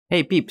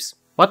Hey peeps!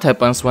 What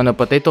happens when a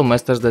potato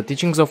masters the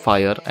teachings of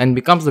fire and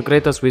becomes the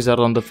greatest wizard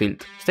on the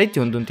field? Stay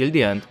tuned until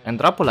the end and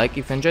drop a like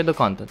if you enjoyed the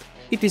content.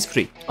 It is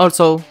free.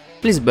 Also,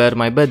 please bear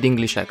my bad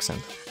English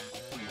accent.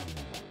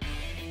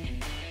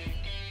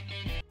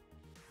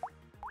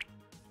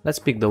 Let's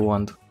pick the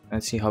wand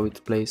and see how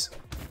it plays.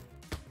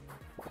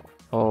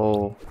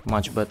 Oh,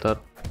 much better.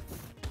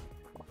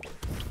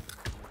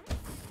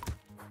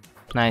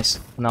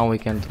 Nice, now we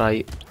can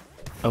try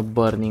a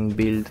burning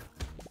build.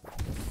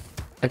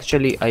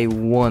 Actually, I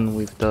won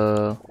with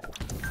the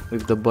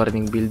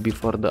burning build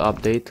before the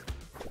update,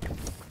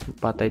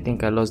 but I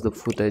think I lost the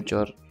footage,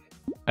 or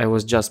I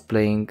was just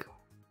playing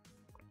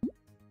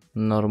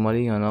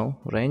normally, you know.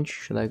 Range,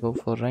 should I go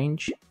for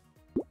range?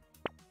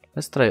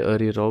 Let's try a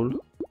reroll.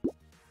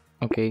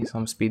 Okay,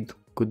 some speed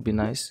could be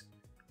nice.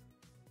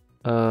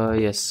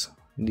 Yes,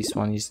 this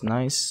one is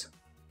nice.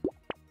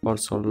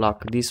 Also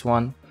luck this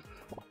one.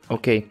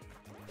 Okay.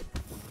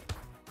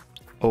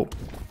 Oh,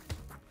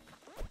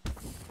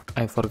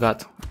 I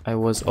forgot. I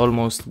was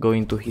almost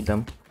going to hit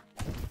them.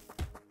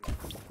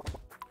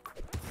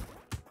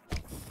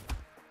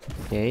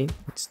 Okay,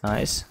 it's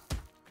nice.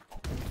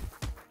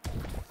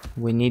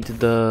 We need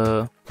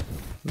the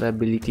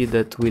ability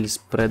that will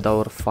spread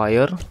our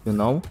fire, you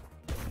know.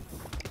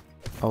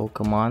 Oh,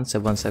 come on,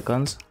 7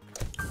 seconds.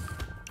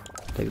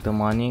 Take the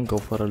money, go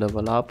for a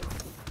level up.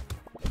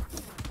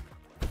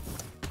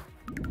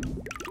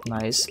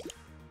 Nice.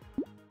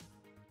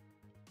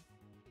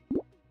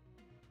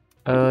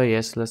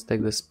 Yes, let's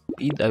take the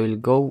speed. I will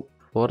go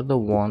for the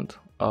wand.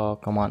 Oh,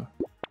 come on.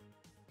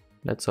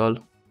 That's all.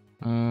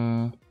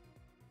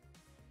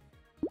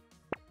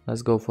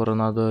 Let's go for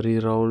another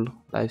reroll.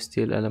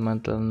 Lifesteal,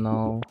 elemental,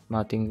 no,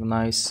 nothing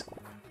nice.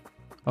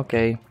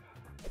 Okay.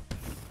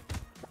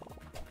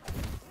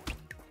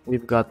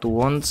 We've got 2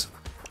 wands.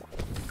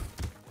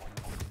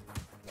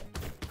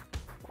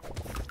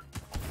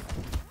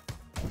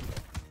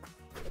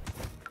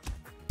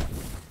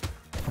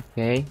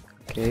 Okay.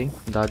 Okay,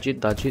 dodge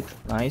it,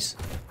 nice.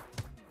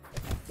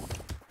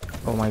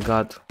 Oh my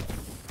god.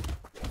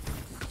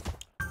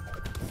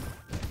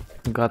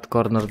 Got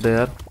corner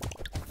there.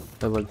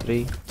 Level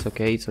 3, it's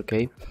okay, it's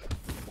okay.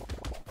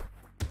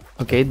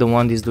 Okay, the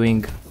wand is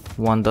doing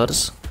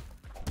wonders.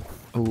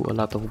 Ooh, a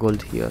lot of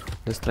gold here.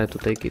 Let's try to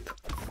take it.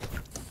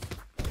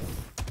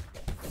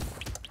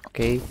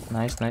 Okay,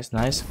 nice, nice,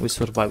 nice. We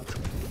survived.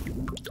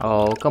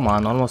 Oh, come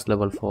on, almost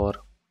level 4.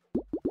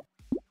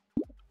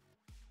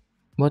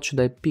 What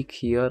should I pick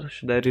here?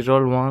 Should I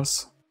reroll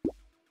once?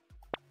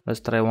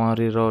 Let's try one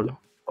reroll.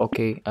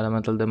 Okay,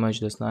 elemental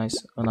damage, that's nice.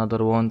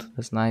 Another wand,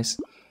 that's nice.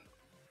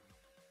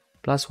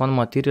 Plus 1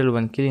 material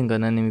when killing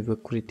an enemy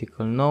with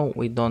critical. No,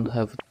 we don't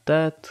have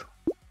that.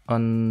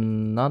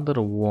 Another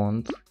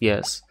wand,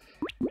 yes.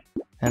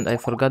 And I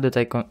forgot that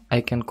I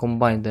can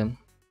combine them.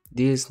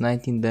 Deals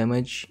 19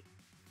 damage,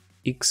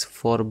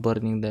 X4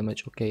 burning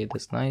damage. Okay,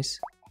 that's nice.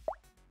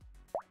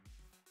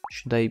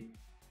 Should I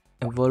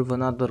evolve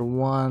another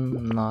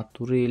one? Not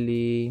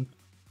really.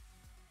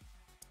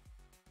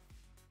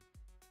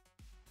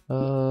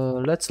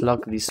 Let's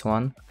lock this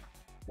one.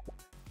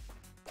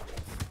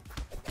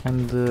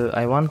 And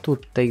I want to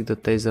take the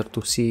taser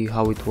to see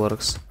how it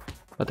works.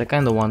 But I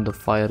kinda want the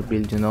fire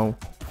build, you know.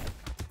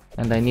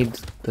 And I need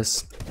the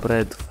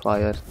spread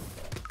fire.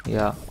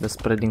 Yeah, the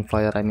spreading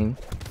fire, I mean.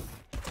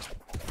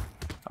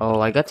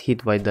 Oh, I got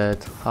hit by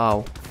that.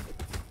 How?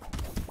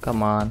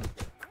 Come on.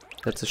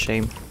 That's a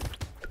shame.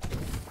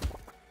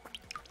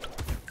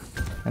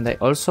 And I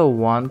also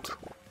want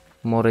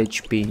more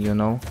HP, you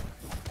know.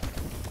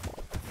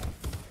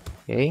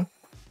 Okay.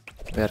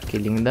 We are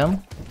killing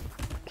them.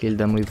 Kill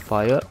them with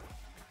fire.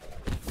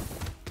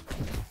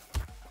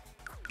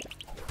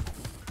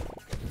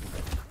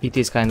 It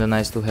is kinda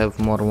nice to have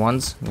more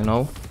ones, you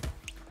know.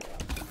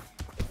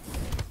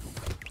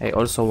 I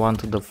also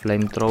want the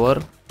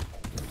flamethrower.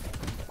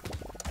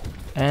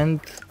 And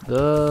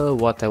the...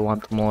 what I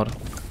want more?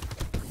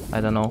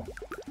 I don't know.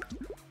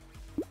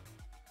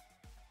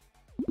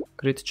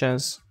 Crit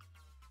chance.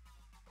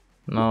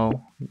 No,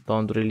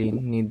 don't really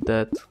need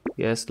that.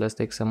 Yes, let's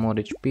take some more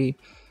HP.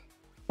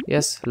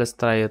 Yes, let's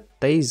try a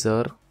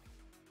taser.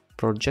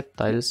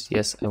 Projectiles.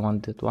 Yes, I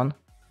want that one.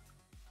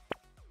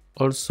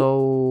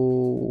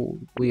 Also,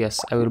 yes,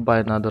 I will buy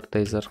another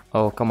taser.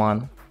 Oh, come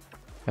on.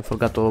 I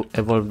forgot to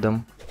evolve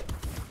them.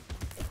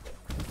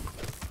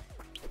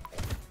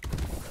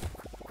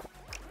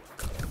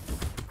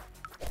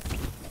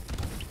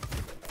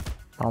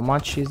 How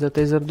much is the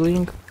taser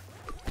doing?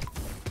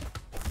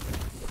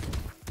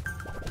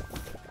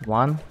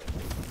 1?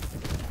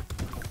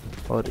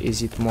 Or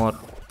is it more?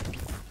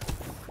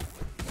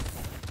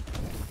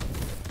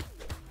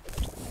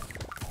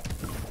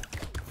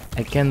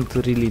 I can't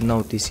really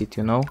notice it,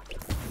 you know.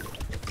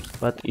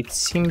 But it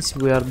seems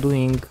we are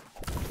doing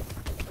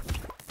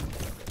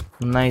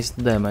nice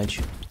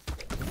damage.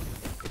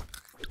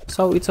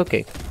 So it's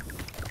okay.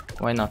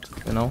 Why not,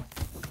 you know?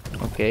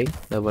 Okay,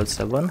 level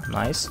 7,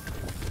 nice.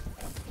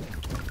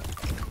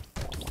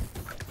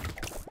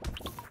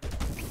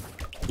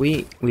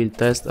 We will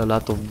test a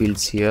lot of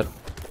builds here.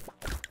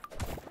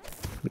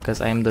 because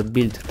I am the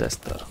build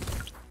tester.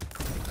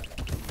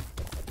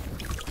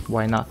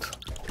 Why not?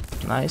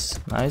 Nice,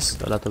 nice,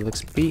 a lot of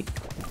XP,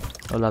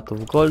 a lot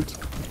of gold.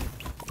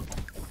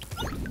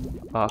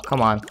 Oh,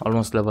 come on,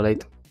 almost level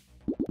 8.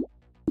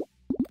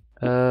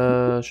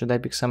 Should I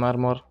pick some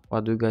armor?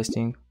 What do you guys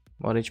think?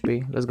 More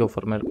HP? Let's go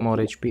for more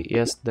HP.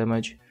 Yes,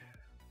 damage.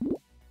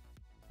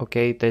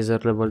 Okay,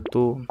 taser level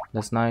 2,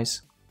 that's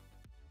nice.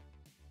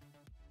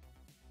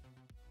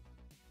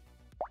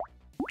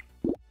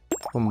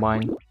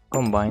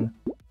 Combine.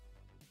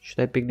 Should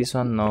I pick this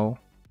one? No.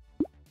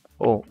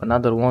 Oh,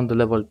 another wand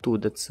level 2,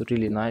 that's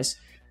really nice.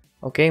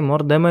 Okay, more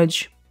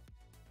damage.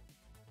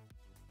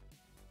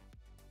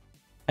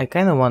 I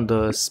kinda want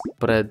the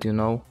spread, you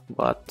know,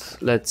 but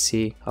let's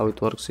see how it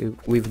works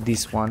with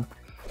this one.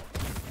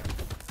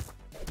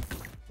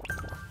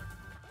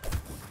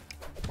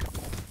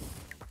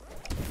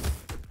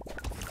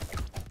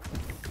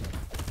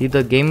 Did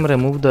the game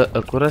remove the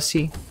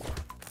accuracy?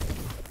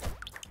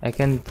 I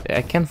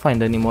can't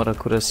find any more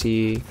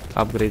accuracy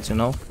upgrades, you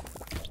know.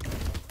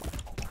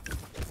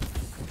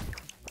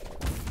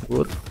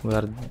 Good.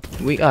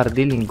 We are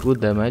dealing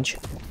good damage.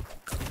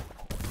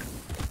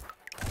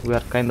 We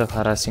are kind of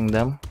harassing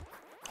them.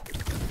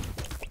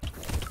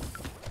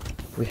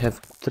 We have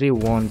 3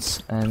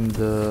 wands and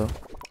 2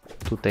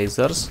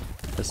 tasers.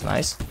 That's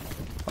nice.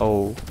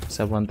 Oh,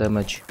 7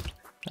 damage.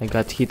 I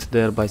got hit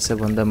there by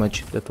 7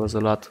 damage. That was a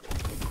lot.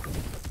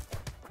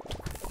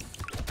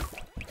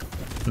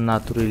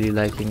 Not really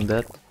liking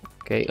that.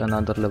 Okay,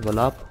 another level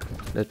up.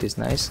 That is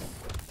nice.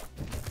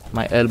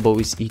 My elbow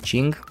is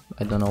itching.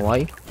 I don't know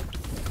why.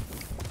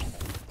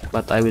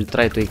 But I will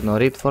try to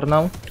ignore it for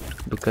now,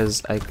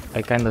 because I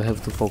kind of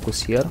have to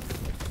focus here.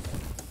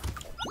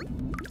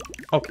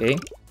 Okay.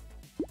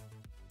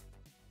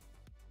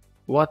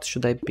 What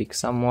should I pick?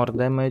 Some more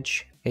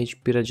damage,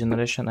 HP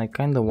regeneration. I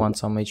kind of want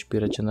some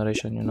HP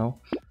regeneration, you know.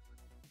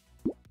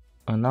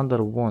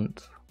 Another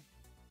wand.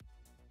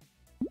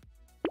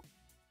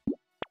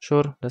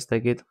 Sure, let's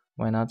take it.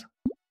 Why not?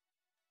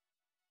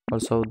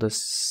 Also the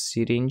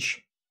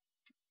syringe.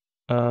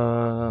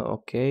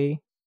 Okay.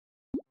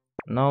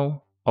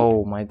 No.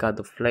 Oh my god,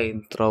 the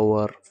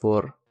flamethrower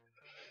for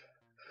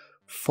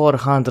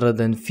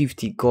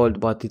 450 gold,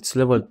 but it's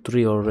level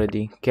 3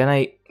 already. Can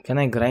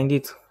I grind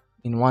it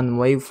in one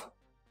wave?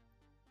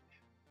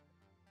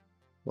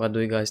 What do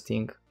you guys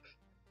think?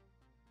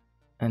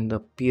 And the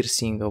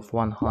piercing of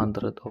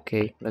 100.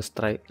 Okay, let's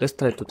try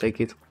to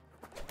take it.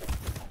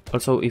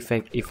 Also, if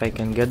I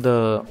can get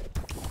the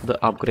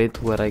upgrade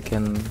where I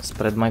can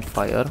spread my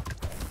fire,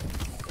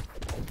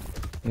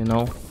 you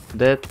know,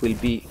 that will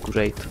be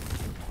great.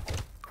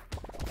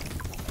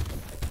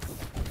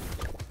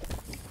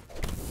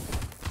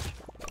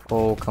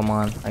 Oh, come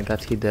on, I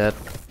got hit there.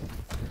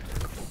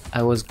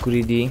 I was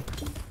greedy.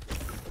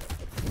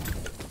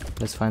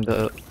 Let's find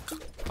the...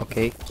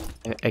 Okay,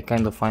 I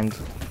kind of find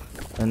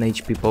an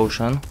HP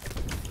potion.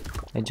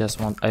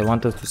 I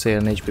wanted to say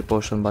an HP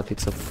potion, but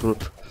it's a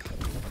fruit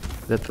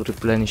that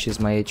replenishes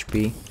my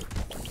HP.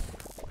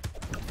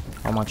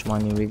 How much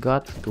money we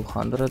got?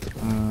 200.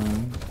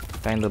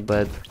 Kinda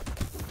bad,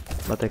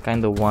 but I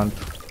kinda want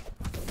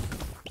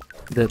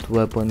that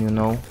weapon, you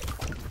know.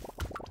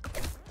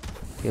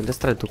 Okay, let's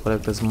try to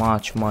collect as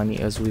much money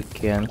as we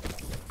can,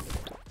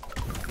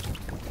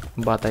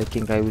 but I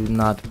think I will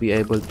not be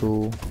able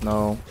to.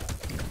 No,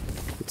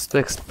 it's too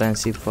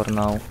expensive for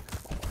now,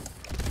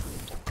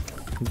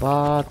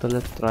 but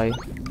let's try.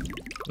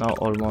 No,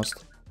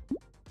 almost.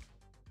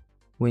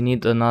 We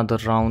need another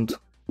round.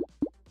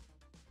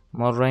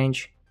 More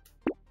range.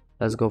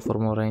 Let's go for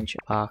more range.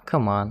 Ah,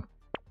 come on.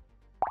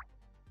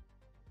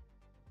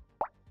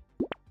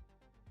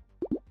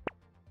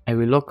 I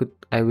will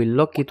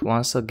lock it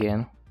once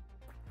again,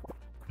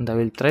 and I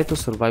will try to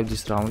survive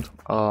this round.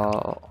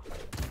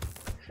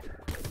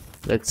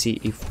 Let's see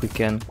if we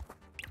can.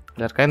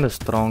 They're kind of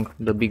strong,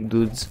 the big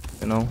dudes,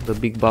 you know, the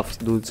big buff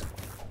dudes,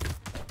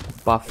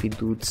 buffy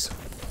dudes.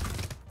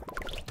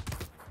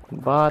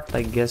 But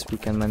I guess we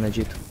can manage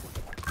it.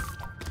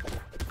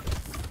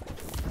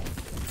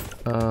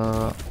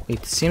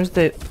 It seems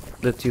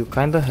that you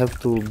kind of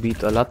have to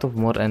beat a lot of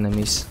more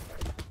enemies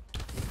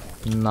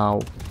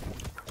now.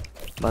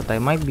 But I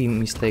might be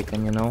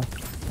mistaken, you know.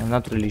 I'm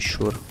not really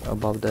sure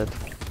about that.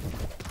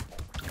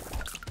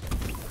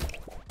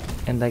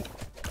 And I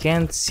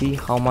can't see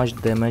how much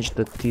damage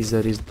the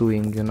taser is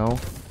doing, you know.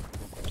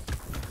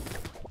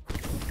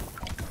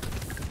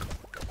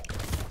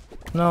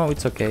 No,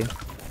 it's okay.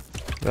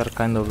 We are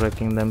kind of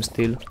wrecking them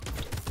still.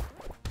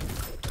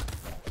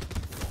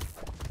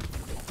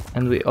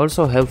 And we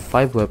also have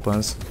 5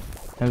 weapons.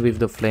 And with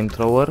the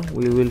flamethrower,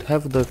 we will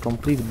have the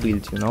complete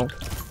build, you know.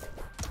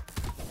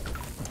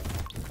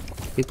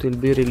 It will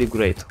be really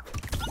great.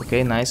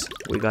 Okay, nice.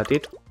 We got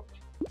it.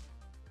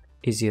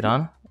 Easy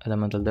run.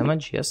 Elemental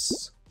damage,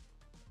 yes.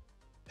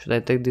 Should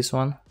I take this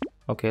one?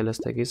 Okay, let's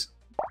take this.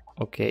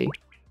 Okay.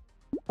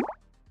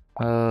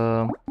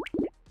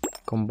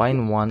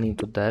 Combine one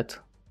into that.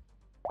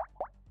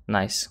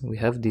 Nice. We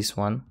have this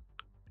one.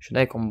 Should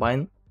I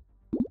combine?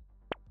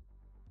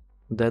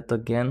 that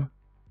again.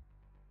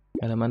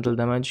 Elemental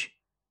damage.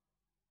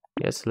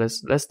 Yes,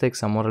 let's take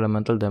some more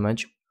elemental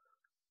damage.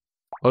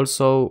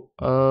 Also,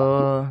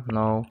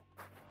 no.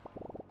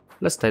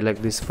 Let's stay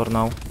like this for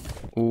now.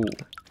 Ooh,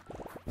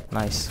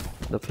 nice.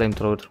 The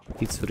flamethrower,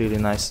 it's really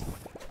nice.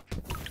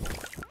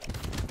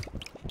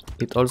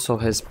 It also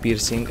has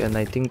piercing, and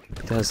I think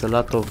it has a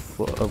lot of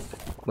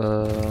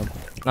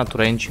not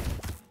range.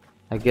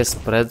 I guess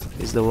spread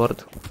is the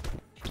word.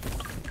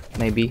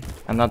 Maybe,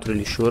 I'm not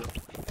really sure.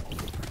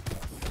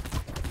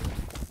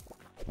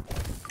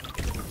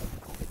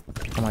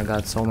 Oh my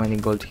god, so many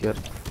gold here.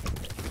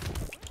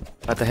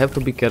 But I have to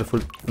be careful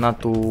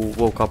not to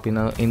walk up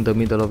in the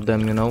middle of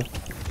them, you know,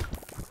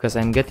 because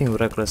I'm getting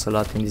reckless a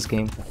lot in this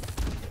game.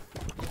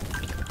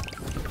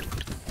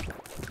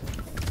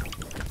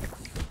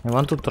 I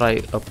want to try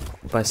a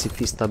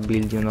pacifista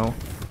build, you know.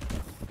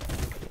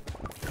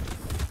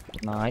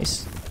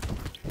 Nice.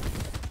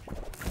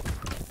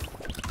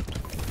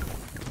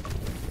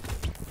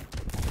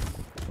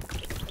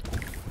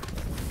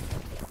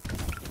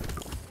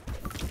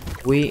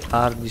 We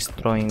are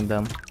destroying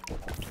them.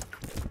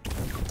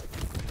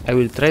 I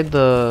will trade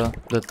the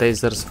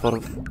tasers for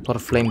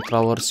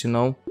flamethrowers, you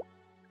know.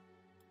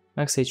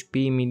 Max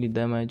HP, melee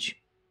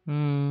damage.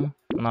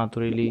 Not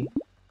really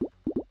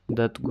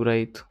that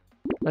great.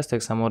 Let's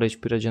take some more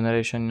HP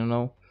regeneration, you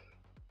know.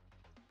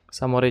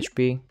 Some more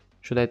HP.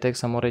 Should I take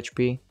some more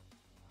HP?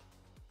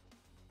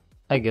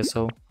 I guess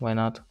so. Why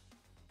not?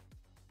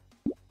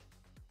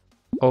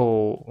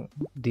 Oh,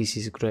 this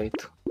is great.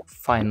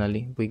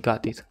 Finally, we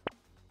got it.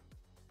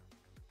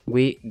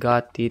 We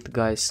got it,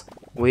 guys.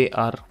 We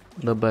are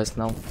the best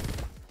now.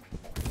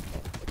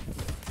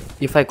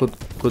 If I could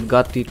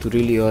got it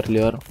really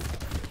earlier,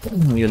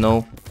 you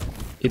know,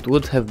 it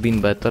would have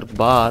been better,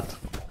 but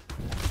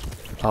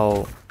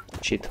oh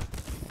shit.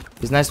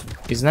 It's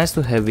nice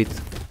to have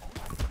it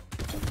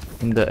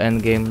in the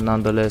end game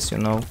nonetheless, you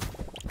know.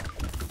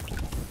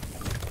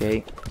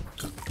 Okay.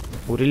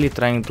 We're really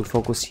trying to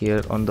focus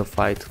here on the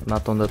fight,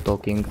 not on the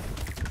talking.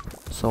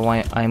 So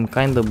I'm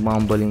kind of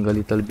mumbling a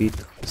little bit.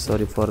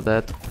 Sorry for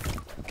that.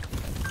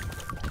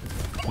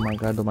 Oh my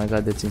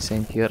god, that's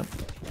insane here.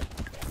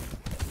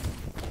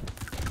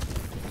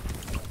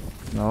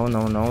 No,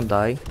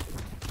 die.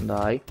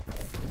 Die.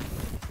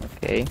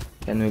 Okay,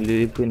 can we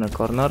leave in a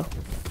corner?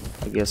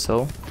 I guess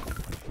so.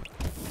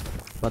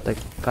 But I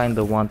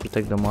kinda want to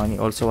take the money.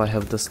 Also, I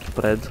have the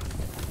spread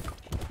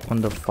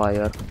on the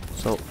fire.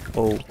 So,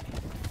 oh.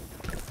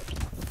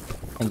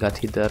 I got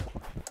hit there.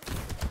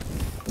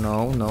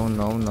 No.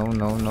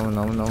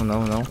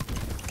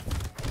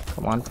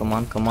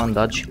 Come on,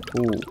 dodge.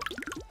 Ooh.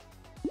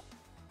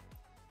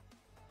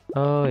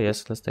 Oh,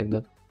 yes, let's take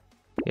that.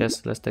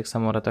 Yes, let's take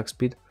some more attack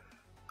speed.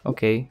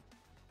 Okay.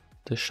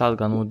 The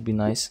shotgun would be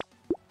nice.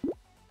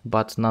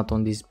 But not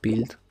on this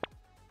build.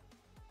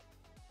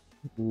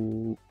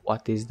 Ooh,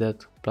 what is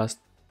that? Plus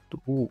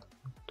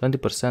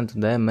 20%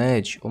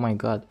 damage. Oh my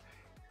god.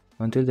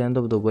 Until the end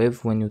of the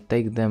wave when you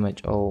take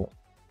damage. Oh.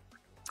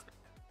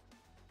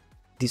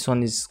 This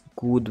one is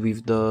good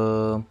with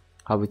the...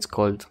 how it's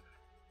called?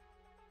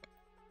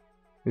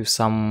 With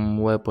some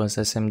weapons,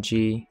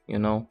 SMG, you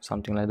know,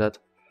 something like that.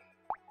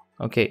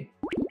 Okay.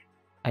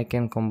 I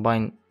can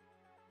combine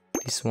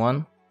this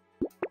one.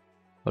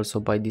 Also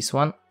buy this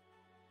one.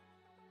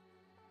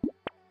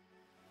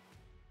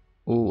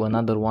 Ooh,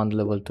 another one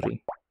level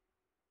 3.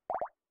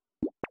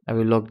 I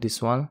will lock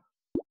this one.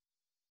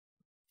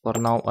 For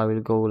now, I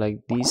will go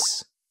like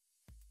this.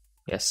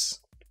 Yes.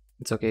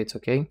 It's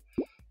okay.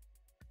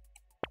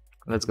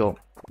 Let's go.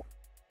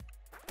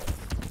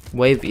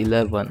 Wave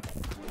 11.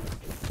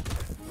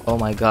 Oh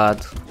my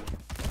god.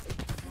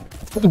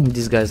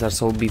 These guys are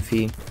so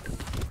beefy.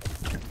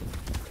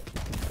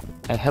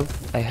 I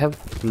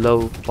have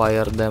low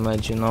fire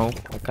damage, you know.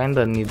 I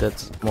kinda needed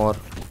more.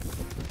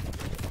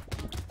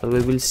 But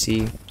we will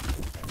see.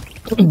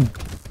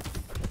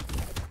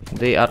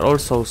 They are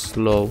also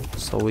slow,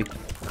 so we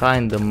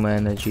kinda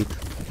manage it,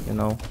 you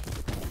know.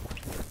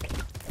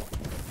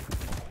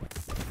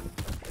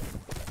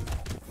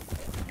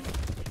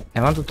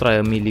 I want to try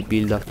a melee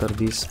build after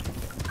this.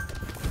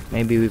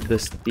 Maybe with the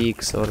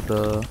sticks or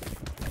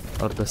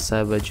the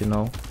savage, you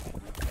know.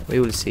 We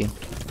will see.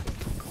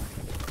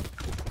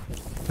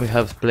 We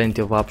have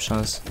plenty of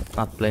options.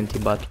 Not plenty,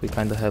 but we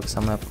kinda have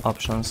some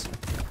options.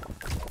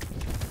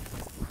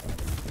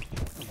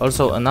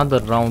 Also another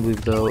round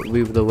with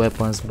the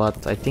weapons,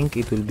 but I think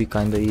it will be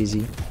kinda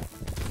easy.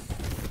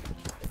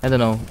 I don't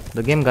know.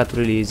 The game got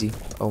really easy.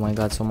 Oh my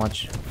god, so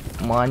much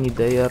money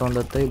there on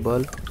the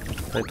table.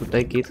 Try to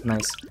take it.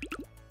 Nice.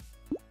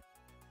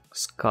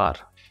 Scar.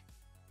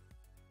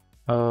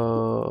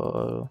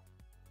 No,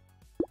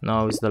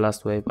 it's the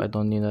last wave. I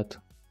don't need that.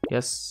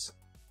 Yes.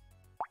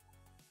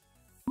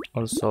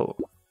 Also,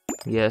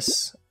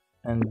 yes.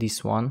 And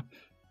this one.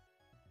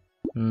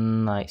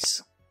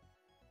 Nice.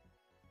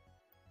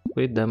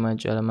 Crit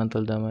damage,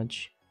 elemental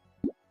damage.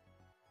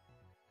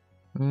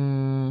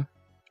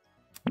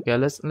 Yeah,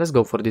 let's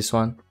go for this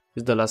one.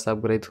 It's the last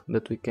upgrade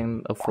that we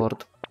can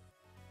afford.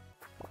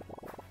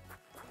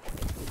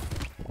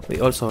 We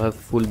also have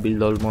full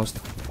build almost.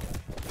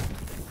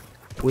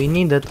 We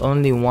needed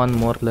only one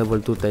more level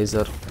 2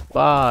 taser,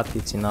 but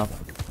it's enough.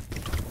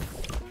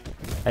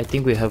 I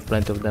think we have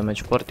plenty of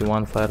damage.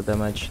 41 fire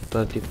damage,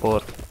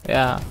 34.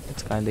 Yeah,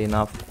 it's kinda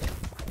enough.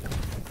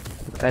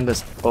 Kinda.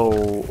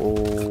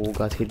 Oh,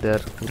 got hit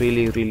there.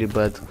 Really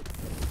bad.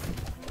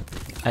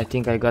 I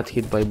think I got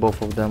hit by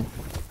both of them.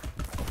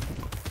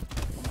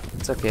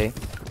 It's okay.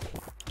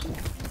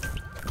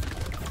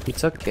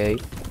 It's okay.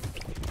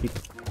 It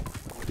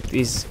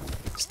is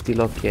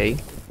still okay.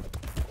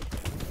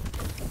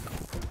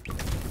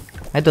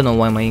 I don't know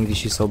why my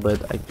English is so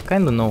bad. I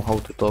kinda know how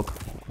to talk.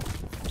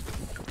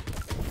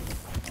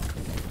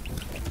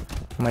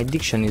 My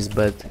diction is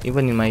bad,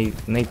 even in my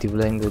native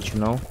language, you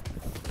know.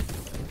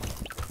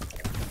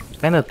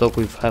 Kinda talk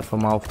with half a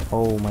mouth.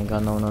 Oh my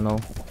god, no.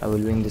 I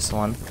will win this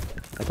one.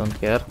 I don't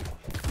care.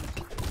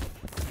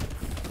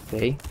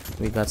 Okay,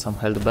 we got some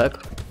health back.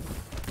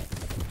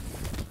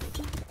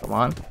 Come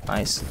on,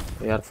 nice.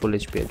 We are full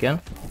HP again.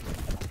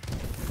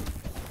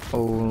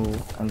 Oh,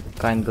 I'm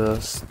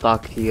kinda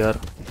stuck here.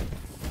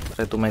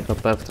 Try to make a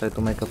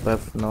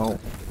path, no.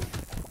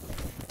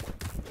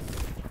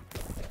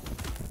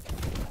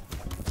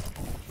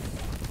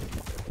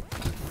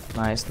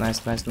 Nice.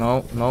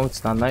 No,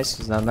 it's not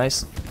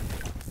nice.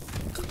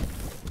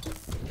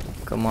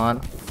 Come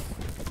on.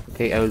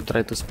 Okay, I will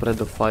try to spread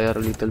the fire a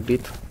little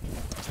bit.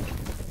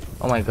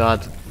 Oh my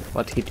god,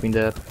 what hit me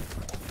there?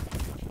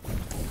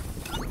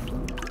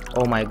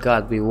 Oh my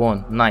god, we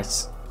won.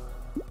 Nice.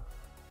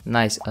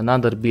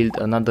 Another build,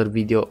 another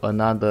video,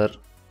 another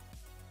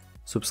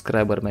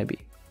subscriber maybe.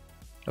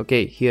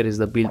 Okay, here is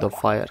the build of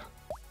fire.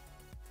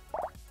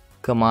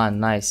 Come on,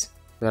 nice.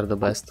 We are the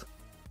best.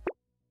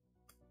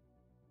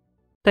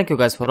 Thank you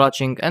guys for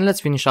watching, and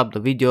let's finish up the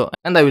video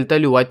and I will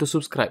tell you why to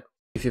subscribe.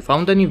 If you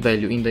found any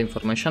value in the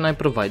information I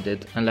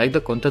provided and like the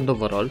content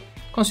overall,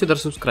 consider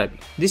subscribing.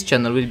 This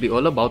channel will be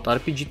all about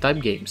RPG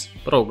type games,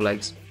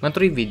 roguelikes,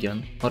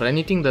 Metroidvania, or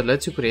anything that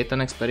lets you create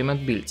and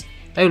experiment builds.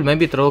 I will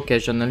maybe throw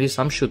occasionally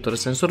some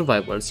shooters and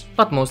survivals,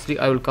 but mostly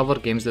I will cover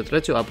games that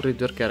let you upgrade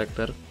your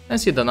character and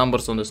see the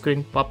numbers on the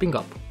screen popping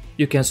up.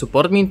 You can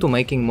support me into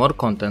making more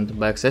content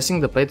by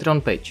accessing the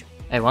Patreon page.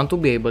 I want to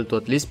be able to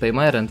at least pay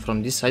my rent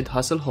from this side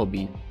hustle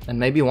hobby, and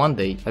maybe one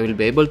day I will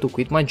be able to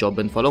quit my job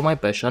and follow my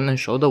passion and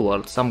show the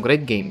world some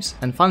great games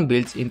and fun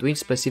builds into each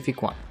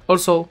specific one.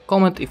 Also,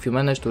 comment if you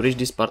managed to reach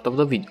this part of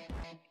the video.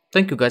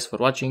 Thank you guys for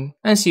watching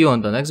and see you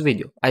on the next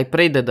video. I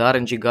pray that the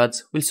RNG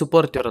gods will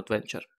support your adventure.